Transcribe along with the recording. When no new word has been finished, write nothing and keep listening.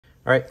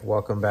All right,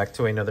 welcome back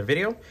to another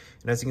video.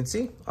 And as you can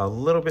see, a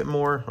little bit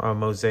more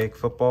Mosaic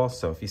Football.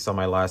 So if you saw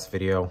my last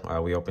video,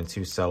 we opened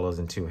 2 cellos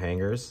and 2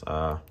 hangers,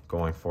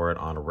 going for it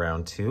on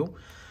round 2.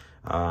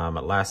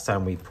 Last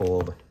time we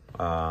pulled,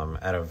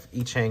 out of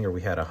each hanger, we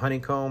had a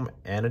honeycomb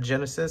and a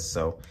Genesis.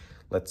 So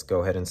let's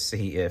go ahead and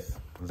see if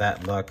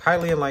that luck,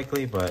 highly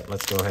unlikely, but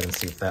let's go ahead and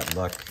see if that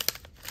luck,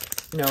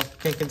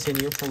 can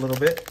continue a little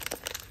bit.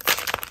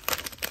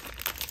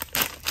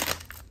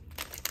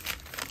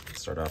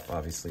 Start off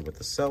obviously with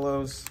the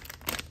cellos.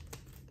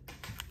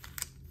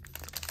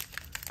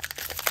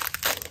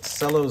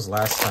 Cellos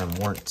last time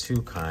weren't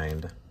too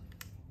kind,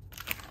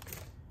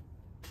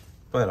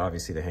 but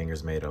obviously the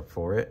hangers made up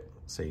for it.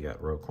 So you got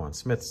Roquan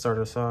Smith start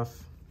us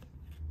off.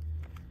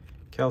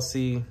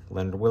 Kelsey,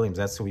 Leonard Williams,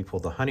 that's who we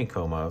pulled the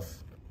honeycomb of,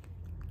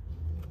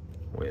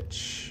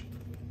 which,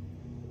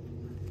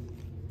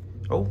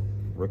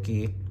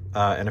 rookie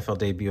NFL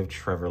debut of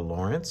Trevor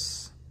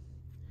Lawrence.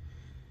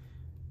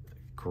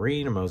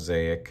 Green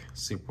Mosaic,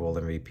 Super Bowl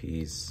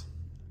MVPs,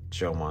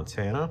 Joe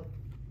Montana.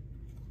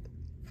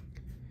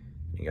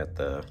 You got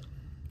the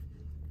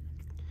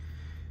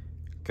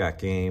Got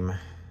Game,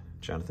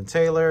 Jonathan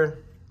Taylor,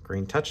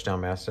 Green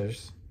Touchdown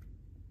Masters.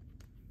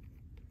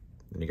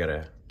 Then you got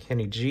a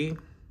Kenny G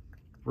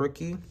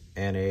rookie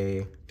and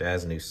a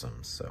Daz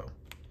Newsome. So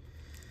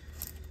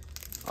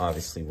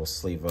obviously we'll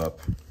sleeve up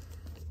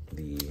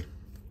the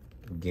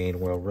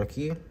Gainwell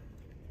rookie,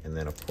 and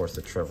then of course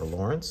the Trevor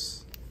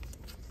Lawrence.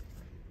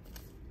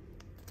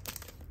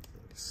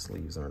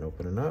 Sleeves aren't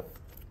opening up.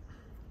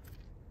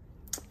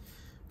 All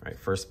right,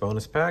 first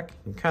bonus pack.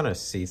 You can kind of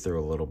see through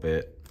a little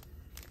bit.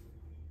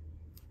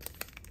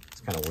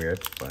 It's kind of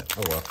weird, but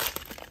oh well.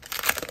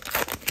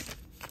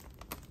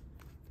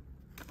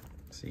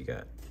 So you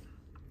got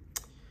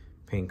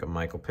pink of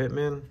Michael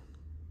Pittman,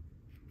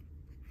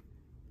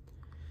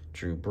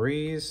 Drew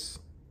Brees,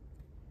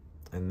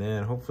 and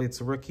then hopefully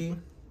it's a rookie,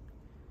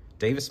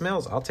 Davis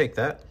Mills. I'll take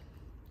that.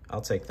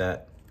 I'll take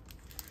that.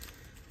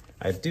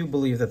 I do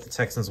believe that the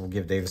Texans will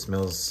give Davis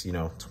Mills,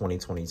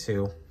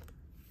 2022,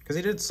 because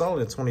he did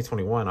solid in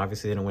 2021.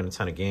 Obviously, they didn't win a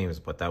ton of games,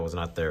 but that was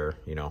not their,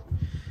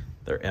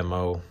 their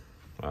MO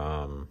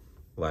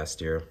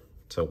last year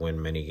to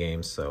win many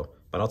games. So,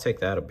 but I'll take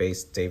that, a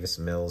base Davis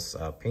Mills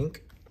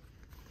pink.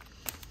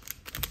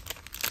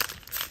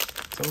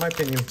 So in my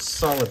opinion,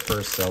 solid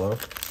first cello.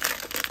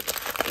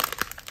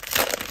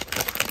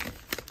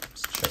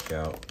 Let's check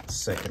out the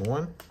second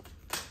one.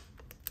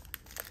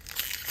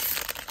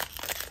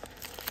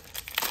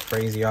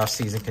 Crazy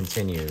offseason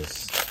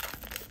continues.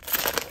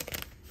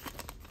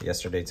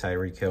 Yesterday,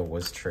 Tyreek Hill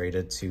was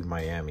traded to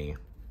Miami.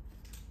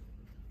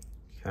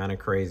 Kind of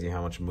crazy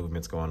how much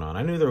movement's going on.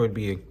 I knew there would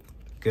be a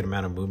good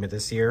amount of movement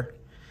this year,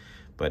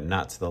 but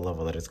not to the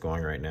level that it's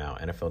going right now.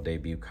 NFL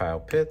debut, Kyle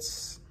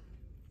Pitts.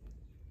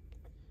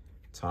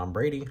 Tom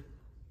Brady.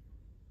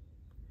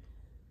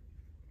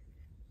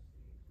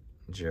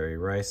 Jerry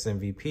Rice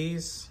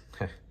MVPs.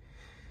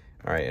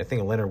 All right, I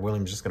think Leonard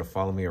Williams is just going to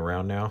follow me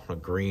around now. A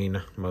green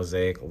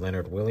Mosaic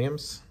Leonard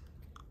Williams.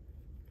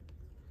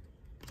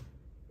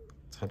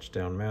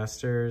 Touchdown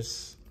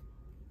Masters.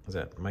 Is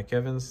that Mike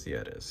Evans?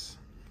 Yeah, it is.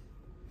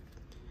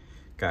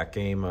 Got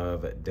Game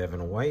of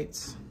Devin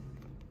White.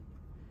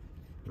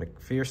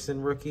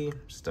 McPherson rookie.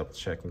 Just double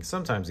checking.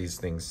 Sometimes these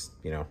things,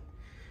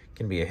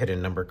 can be a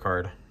hidden number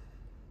card.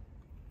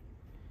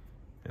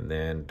 And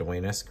then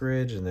Dwayne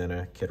Eskridge, and then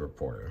a Kid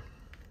Reporter.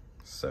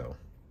 So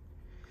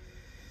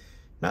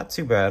not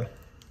too bad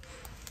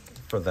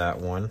for that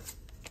one.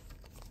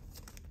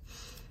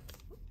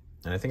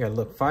 And I think in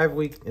 5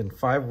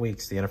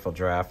 weeks, the NFL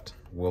draft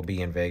will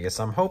be in Vegas.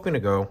 I'm hoping to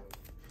go.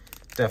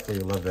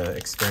 Definitely would love to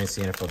experience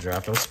the NFL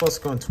draft. I was supposed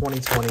to go in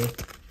 2020,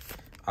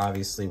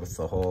 obviously with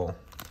the whole,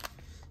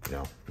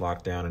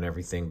 lockdown and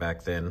everything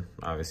back then.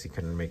 Obviously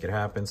couldn't make it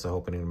happen. So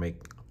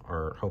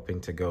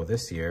hoping to go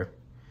this year.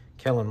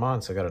 Kellen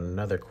Mond, so I got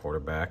another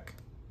quarterback.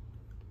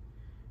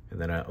 And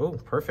then,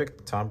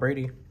 perfect, Tom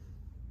Brady.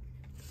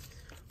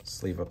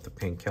 Sleeve up the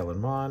pink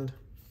Kellen Mond.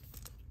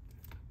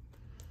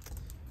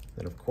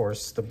 Then, of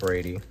course, the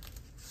Brady.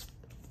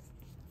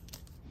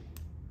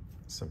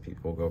 Some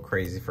people go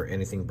crazy for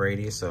anything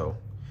Brady. So,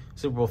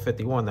 Super Bowl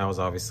 51, that was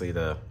obviously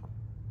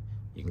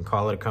you can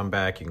call it a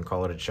comeback. You can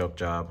call it a choke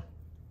job.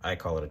 I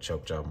call it a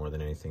choke job more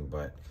than anything.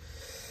 But,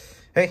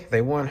 hey,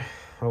 they won.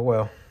 Oh,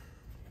 well.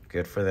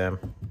 Good for them.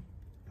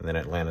 And then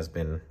Atlanta's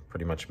been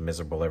pretty much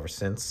miserable ever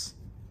since.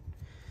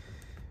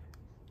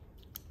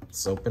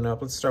 Let's open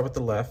up. Let's start with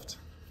the left.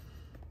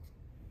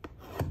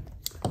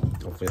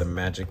 Hopefully the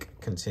magic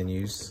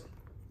continues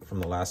from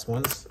the last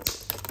ones.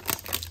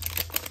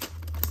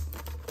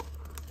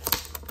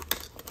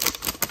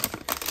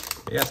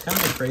 Yeah, it's kind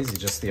of been crazy,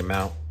 just the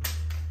amount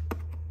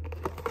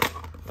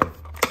of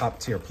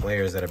top-tier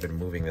players that have been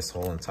moving this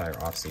whole entire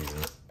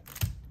offseason.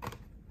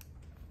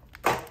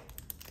 All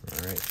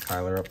right,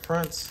 Kyler up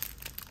front.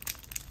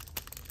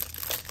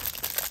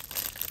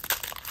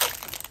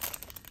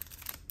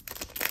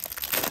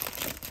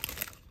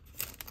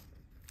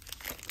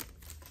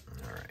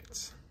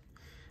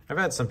 I've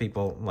had some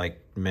people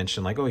like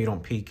mention like, oh, you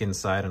don't peek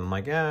inside. And I'm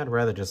like, yeah, I'd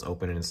rather just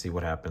open it and see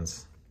what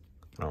happens.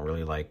 I don't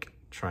really like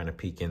trying to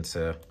peek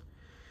into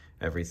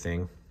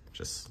everything.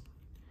 Just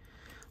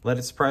let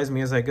it surprise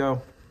me as I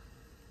go.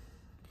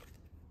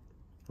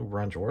 Ooh,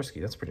 Ron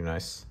Jaworski, that's pretty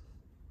nice.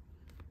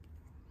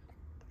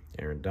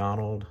 Aaron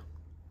Donald.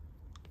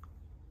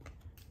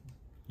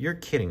 You're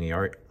kidding me,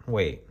 Art.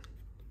 Wait,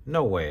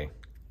 no way.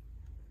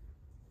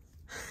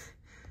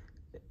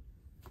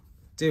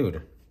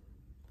 Dude,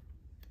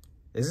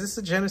 is this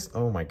a Genesis?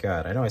 Oh my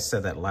God, I know I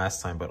said that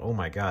last time, but oh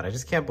my God, I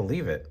just can't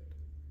believe it.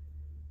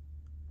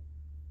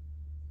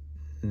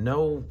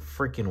 No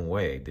freaking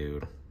way,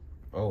 dude.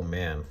 Oh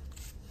man.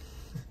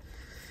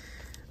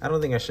 I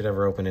don't think I should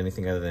ever open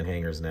anything other than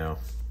hangers now.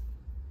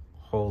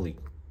 Holy,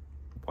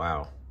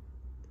 wow.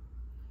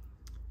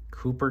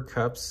 Cooper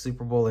Kupp,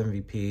 Super Bowl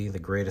MVP, the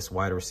greatest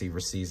wide receiver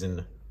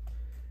season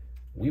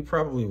we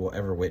probably will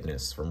ever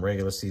witness. From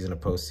regular season to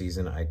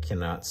postseason, I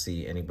cannot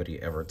see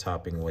anybody ever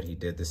topping what he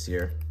did this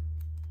year.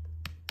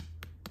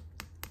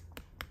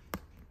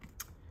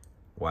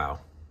 Wow.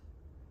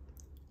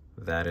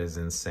 That is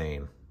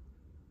insane.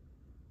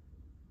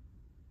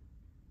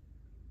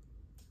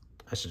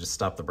 I should just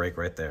stop the break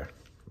right there.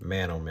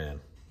 Man, oh man.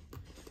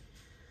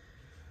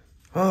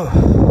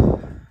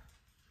 Oh,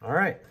 all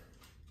right.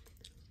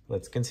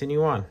 Let's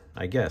continue on,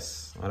 I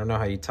guess. I don't know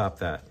how you top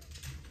that.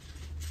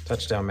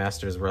 Touchdown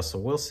Masters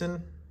Russell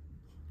Wilson.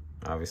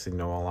 Obviously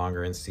no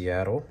longer in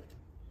Seattle.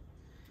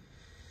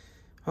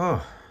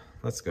 Oh,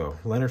 let's go.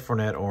 Leonard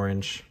Fournette,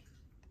 orange.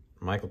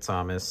 Michael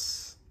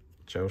Thomas,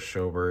 Joe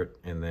Schobert,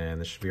 and then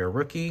this should be our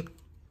rookie.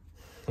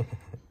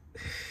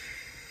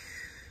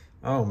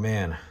 Oh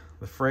man,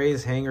 the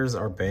phrase hangers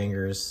are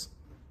bangers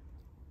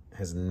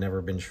has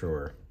never been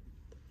truer.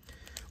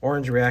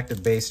 Orange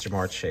reactive base,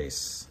 Jamar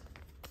Chase.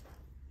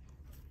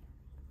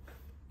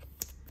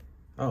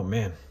 Oh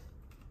man.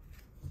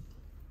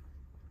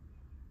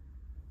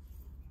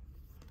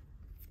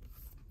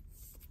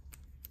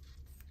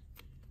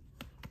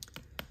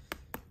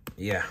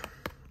 Yeah.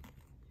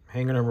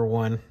 Hanger number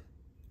 1.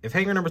 If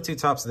hanger number 2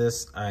 tops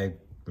this, I'll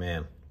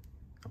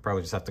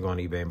probably just have to go on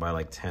eBay and buy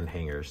like 10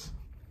 hangers.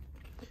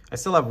 I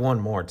still have one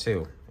more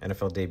too.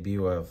 NFL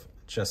debut of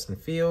Justin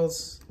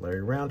Fields,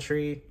 Larry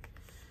Roundtree,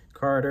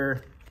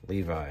 Carter,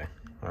 Levi.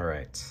 All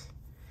right.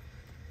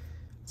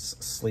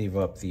 Let's sleeve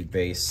up the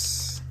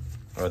base,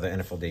 or the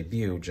NFL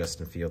debut,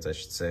 Justin Fields, I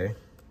should say.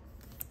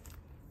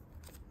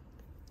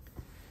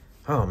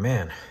 Oh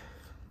man.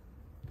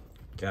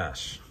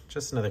 Gosh,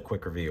 just another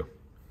quick review.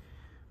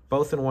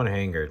 Both in one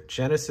hanger,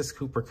 Genesis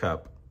Cooper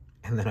Kupp,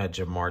 and then a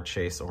Jamar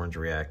Chase orange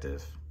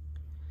reactive.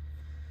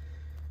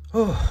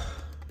 Oh,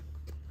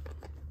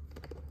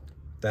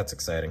 that's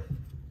exciting.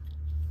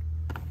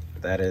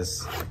 That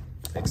is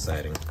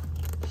exciting.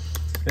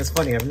 It's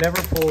funny, I've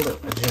never pulled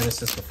a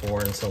Genesis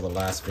before until the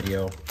last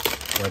video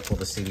where I pulled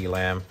the CD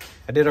Lamb.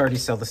 I did already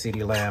sell the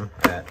CD Lamb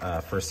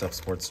at First Up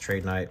Sports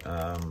Trade Night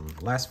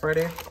last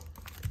Friday.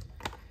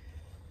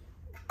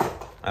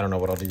 I don't know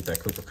what I'll do with that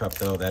Cooper Kupp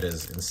though. That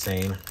is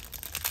insane.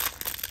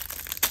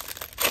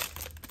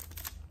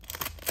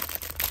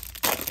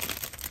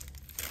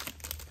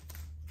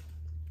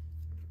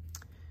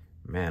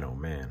 Man, oh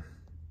man.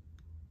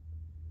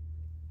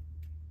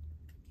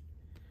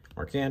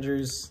 Mark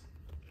Andrews.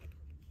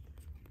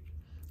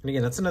 And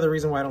again, that's another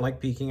reason why I don't like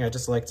peeking. I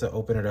just like to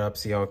open it up,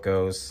 see how it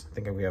goes. I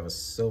think we have a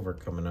silver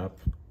coming up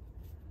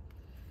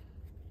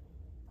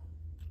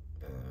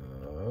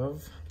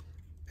of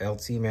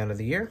LT Man of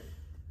the Year.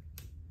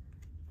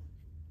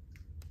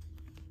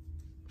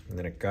 And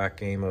then a got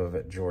game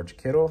of George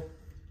Kittle.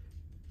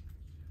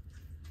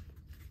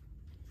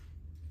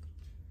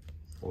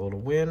 Will to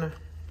win.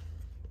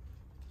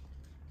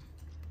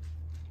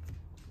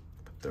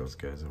 Put those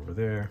guys over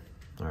there.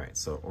 All right,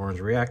 so orange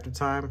reactive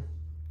time.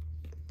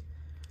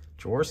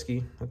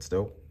 Jaworski, that's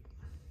dope.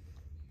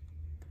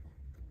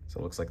 So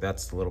it looks like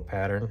that's the little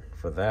pattern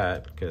for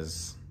that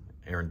because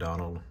Aaron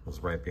Donald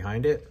was right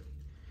behind it.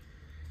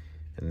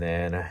 And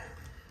then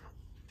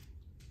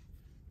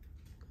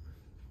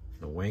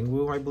the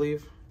Wangwu, I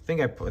believe. I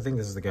think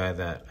this is the guy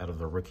that out of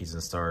the Rookies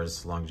and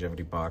Stars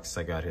longevity box,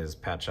 I got his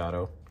patch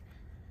auto.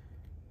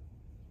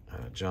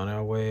 John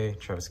Elway,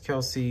 Travis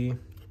Kelce,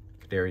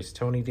 Kadarius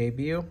Toney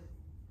debut.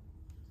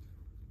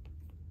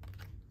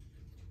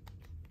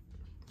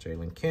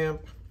 Jalen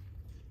Camp,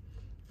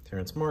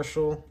 Terrence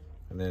Marshall,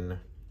 and then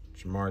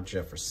Jamar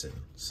Jefferson.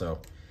 So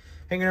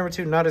hanger number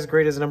 2, not as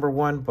great as number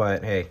 1,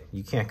 but hey,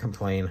 you can't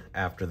complain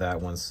after that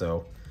one.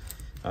 So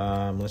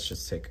let's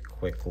just take a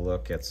quick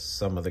look at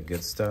some of the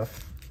good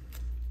stuff.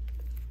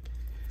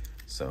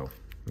 So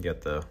you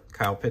get the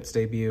Kyle Pitts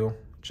debut,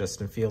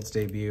 Justin Fields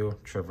debut,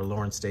 Trevor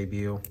Lawrence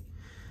debut,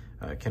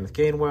 Kenneth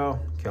Gainwell,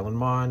 Kellen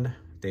Mond,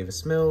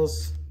 Davis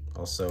Mills,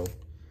 also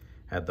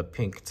had the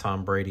pink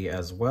Tom Brady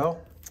as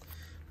well.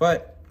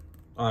 But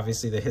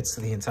obviously the hits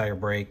of the entire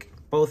break,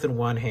 both in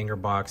one hanger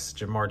box,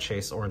 Jamar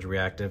Chase orange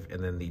reactive,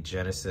 and then the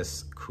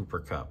Genesis Cooper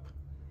Kupp.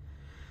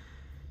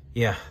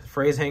 Yeah, the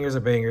phrase hangers are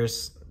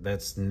bangers,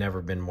 that's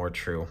never been more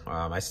true.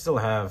 I still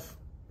have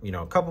you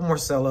know, a couple more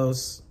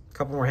cellos, a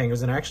couple more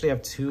hangers, and I actually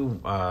have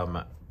 2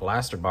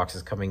 blaster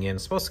boxes coming in.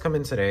 It's supposed to come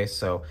in today,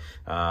 so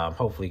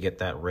hopefully get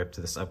that ripped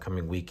this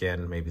upcoming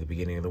weekend, maybe the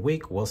beginning of the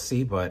week. We'll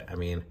see, but I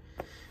mean,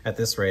 at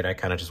this rate, I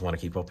kind of just want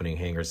to keep opening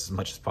hangers as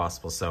much as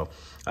possible. So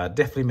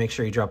definitely make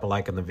sure you drop a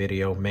like on the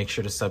video. Make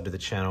sure to sub to the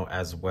channel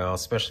as well,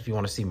 especially if you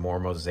want to see more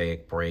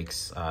Mosaic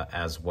breaks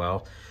as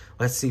well.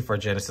 Let's see if our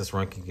Genesis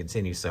run can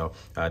continue. So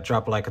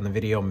drop a like on the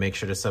video, make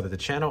sure to sub to the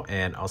channel,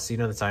 and I'll see you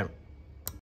another time.